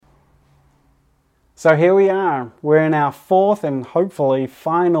So here we are. We're in our fourth and hopefully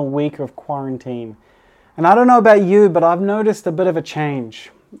final week of quarantine. And I don't know about you, but I've noticed a bit of a change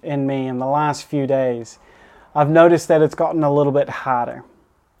in me in the last few days. I've noticed that it's gotten a little bit harder.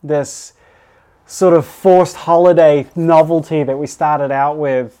 This sort of forced holiday novelty that we started out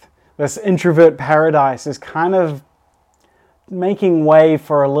with, this introvert paradise, is kind of making way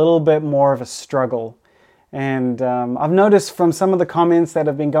for a little bit more of a struggle. And I've noticed from some of the comments that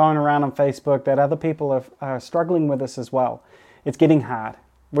have been going around on Facebook that other people are struggling with this as well. It's getting hard.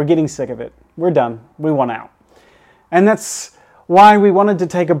 We're getting sick of it. We're done. We want out. And that's why we wanted to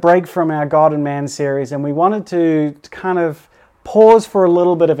take a break from our God and Man series, and we wanted to kind of pause for a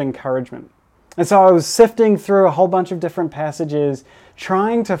little bit of encouragement. And so I was sifting through a whole bunch of different passages,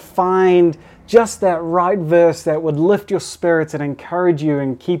 trying to find just that right verse that would lift your spirits and encourage you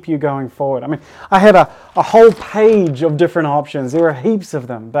and keep you going forward. I mean, I had a whole page of different options. There were heaps of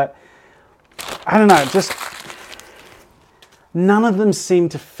them, but I don't know, just none of them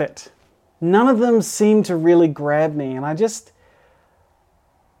seemed to fit. None of them seemed to really grab me. And I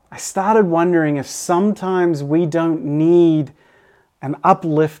started wondering if sometimes we don't need an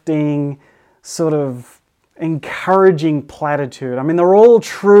uplifting, sort of encouraging platitude. I mean, they're all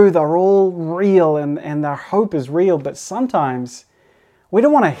true, they're all real, and their hope is real, but sometimes we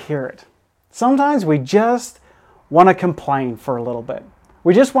don't want to hear it. Sometimes we just want to complain for a little bit.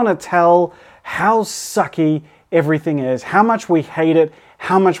 We just want to tell how sucky everything is, how much we hate it,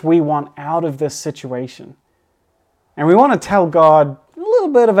 how much we want out of this situation. And we want to tell God a little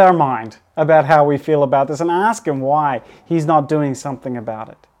bit of our mind about how we feel about this and ask Him why He's not doing something about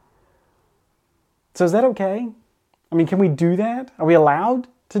it. So is that okay? I mean, can we do that? Are we allowed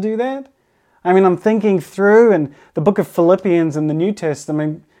to do that? I mean, I'm thinking through in the book of Philippians in the New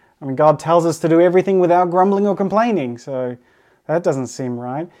Testament, God tells us to do everything without grumbling or complaining, so that doesn't seem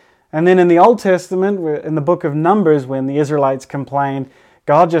right. And then in the Old Testament, in the book of Numbers, when the Israelites complained,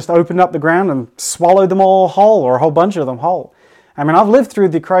 God just opened up the ground and swallowed them all whole, or a whole bunch of them whole. I mean, I've lived through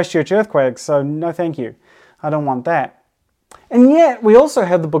the Christchurch earthquake, so no thank you. I don't want that. And yet, we also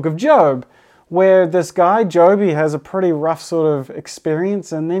have the book of Job, where this guy, Job, he has a pretty rough sort of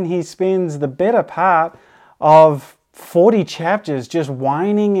experience, and then he spends the better part of 40 chapters just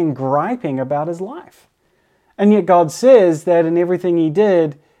whining and griping about his life. And yet God says that in everything he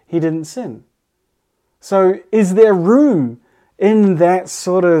did, he didn't sin. So is there room in that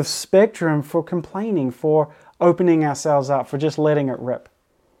sort of spectrum for complaining, for opening ourselves up, for just letting it rip?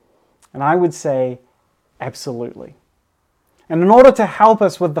 And I would say absolutely. And in order to help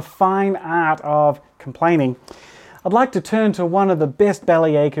us with the fine art of complaining, I'd like to turn to one of the best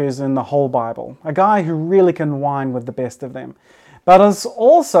bellyachers in the whole Bible, a guy who really can whine with the best of them, but is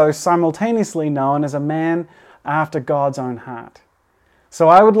also simultaneously known as a man after God's own heart. So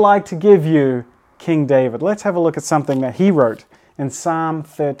I would like to give you King David. Let's have a look at something that he wrote in Psalm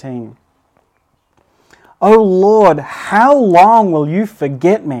 13. "O Lord, how long will you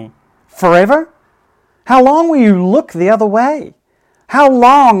forget me? Forever? How long will you look the other way? How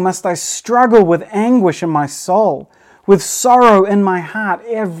long must I struggle with anguish in my soul, with sorrow in my heart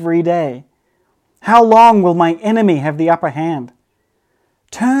every day? How long will my enemy have the upper hand?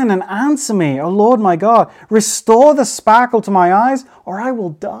 Turn and answer me, O Lord my God. Restore the sparkle to my eyes, or I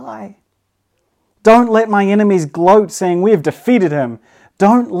will die. Don't let my enemies gloat, saying, 'We have defeated him.'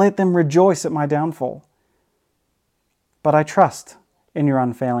 Don't let them rejoice at my downfall. But I trust in your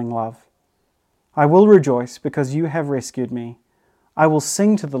unfailing love. I will rejoice because you have rescued me. I will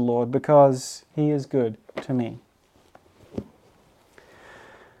sing to the Lord because He is good to me."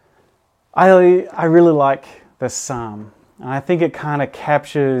 I really like this psalm. And I think it kind of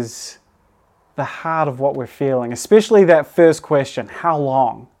captures the heart of what we're feeling, especially that first question, how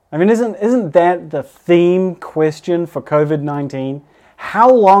long? I mean, isn't that the theme question for COVID-19? How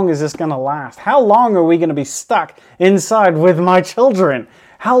long is this going to last? How long are we going to be stuck inside with my children?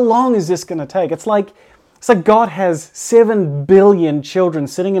 How long is this going to take? It's like God has 7 billion children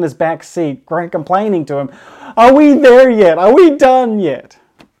sitting in His back seat complaining to Him, "Are we there yet? Are we done yet?"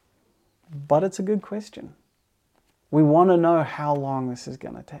 But it's a good question. We want to know how long this is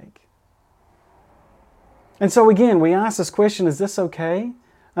going to take. And so again, we ask this question, is this okay?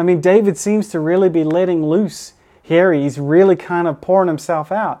 I mean, David seems to really be letting loose here. He's really kind of pouring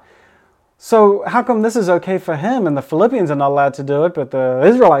himself out. So how come this is okay for him and the Philippians are not allowed to do it, but the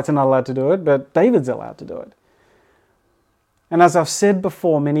Israelites are not allowed to do it, but David's allowed to do it? And as I've said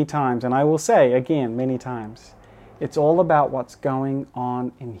before many times, and I will say again many times, it's all about what's going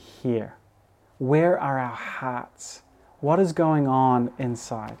on in here. Where are our hearts? What is going on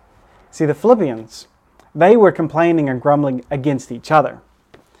inside? See, the Philippians, they were complaining and grumbling against each other.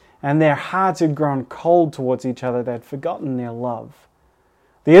 and their hearts had grown cold towards each other. They had forgotten their love.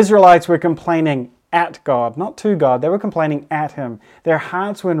 The Israelites were complaining at God, not to God. They were complaining at Him. Their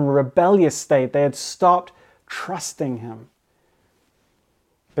hearts were in a rebellious state. They had stopped trusting Him.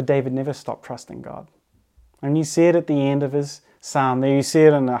 But David never stopped trusting God. And you see it at the end of his psalm. You see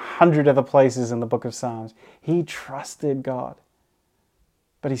it in 100 other places in the book of Psalms. He trusted God.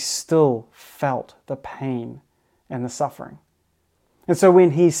 But he still felt the pain and the suffering. And so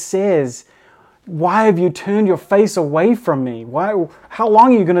when he says, "Why have you turned your face away from me? How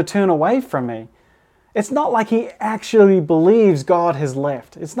long are you going to turn away from me?" It's not like he actually believes God has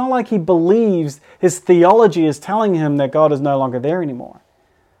left. It's not like he believes his theology is telling him that God is no longer there anymore.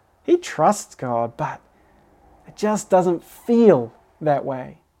 He trusts God, but it just doesn't feel that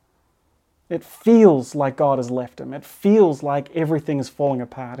way. It feels like God has left him. It feels like everything is falling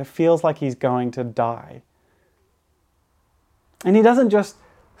apart. It feels like he's going to die. And he doesn't just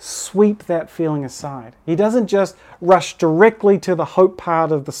sweep that feeling aside. He doesn't just rush directly to the hope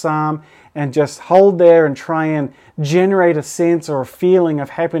part of the psalm and just hold there and try and generate a sense or a feeling of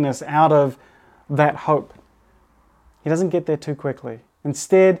happiness out of that hope. He doesn't get there too quickly.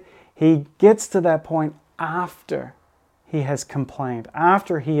 Instead, he gets to that point after he has complained,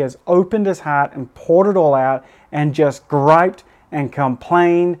 after he has opened his heart and poured it all out and just griped and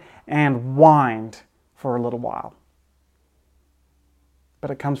complained and whined for a little while. But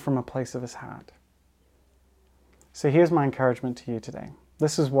it comes from a place of his heart. So here's my encouragement to you today.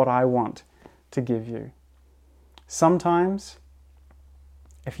 This is what I want to give you. Sometimes,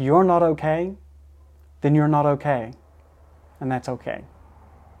 if you're not okay, then you're not okay. And that's okay.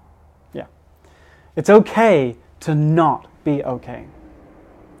 Yeah. It's okay to not be okay.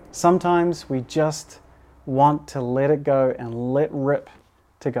 Sometimes we just want to let it go and let rip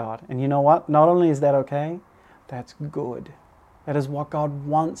to God. And you know what? Not only is that okay, that's good. That is what God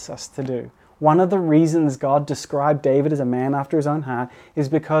wants us to do. One of the reasons God described David as a man after his own heart is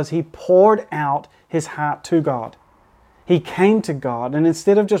because he poured out his heart to God. He came to God, and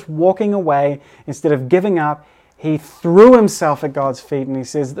instead of just walking away, instead of giving up, he threw himself at God's feet and he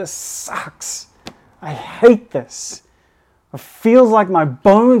says, "This sucks. I hate this. It feels like my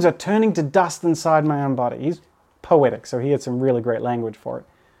bones are turning to dust inside my own body." He's poetic, so he had some really great language for it.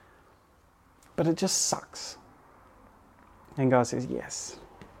 But it just sucks. And God says, "Yes,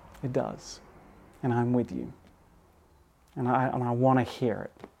 it does. And I'm with you. And I want to hear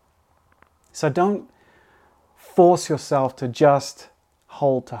it." So don't force yourself to just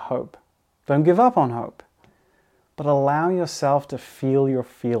hold to hope. Don't give up on hope. But allow yourself to feel your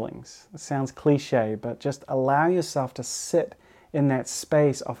feelings. It sounds cliche, but just allow yourself to sit in that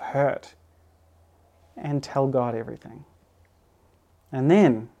space of hurt and tell God everything. And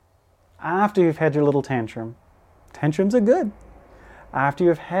then, after you've had your little tantrum, tantrums are good. After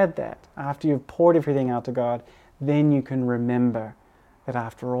you've had that, after you've poured everything out to God, then you can remember that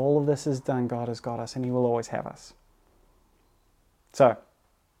after all of this is done, God has got us and He will always have us. So,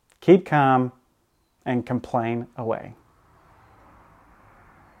 keep calm and complain away.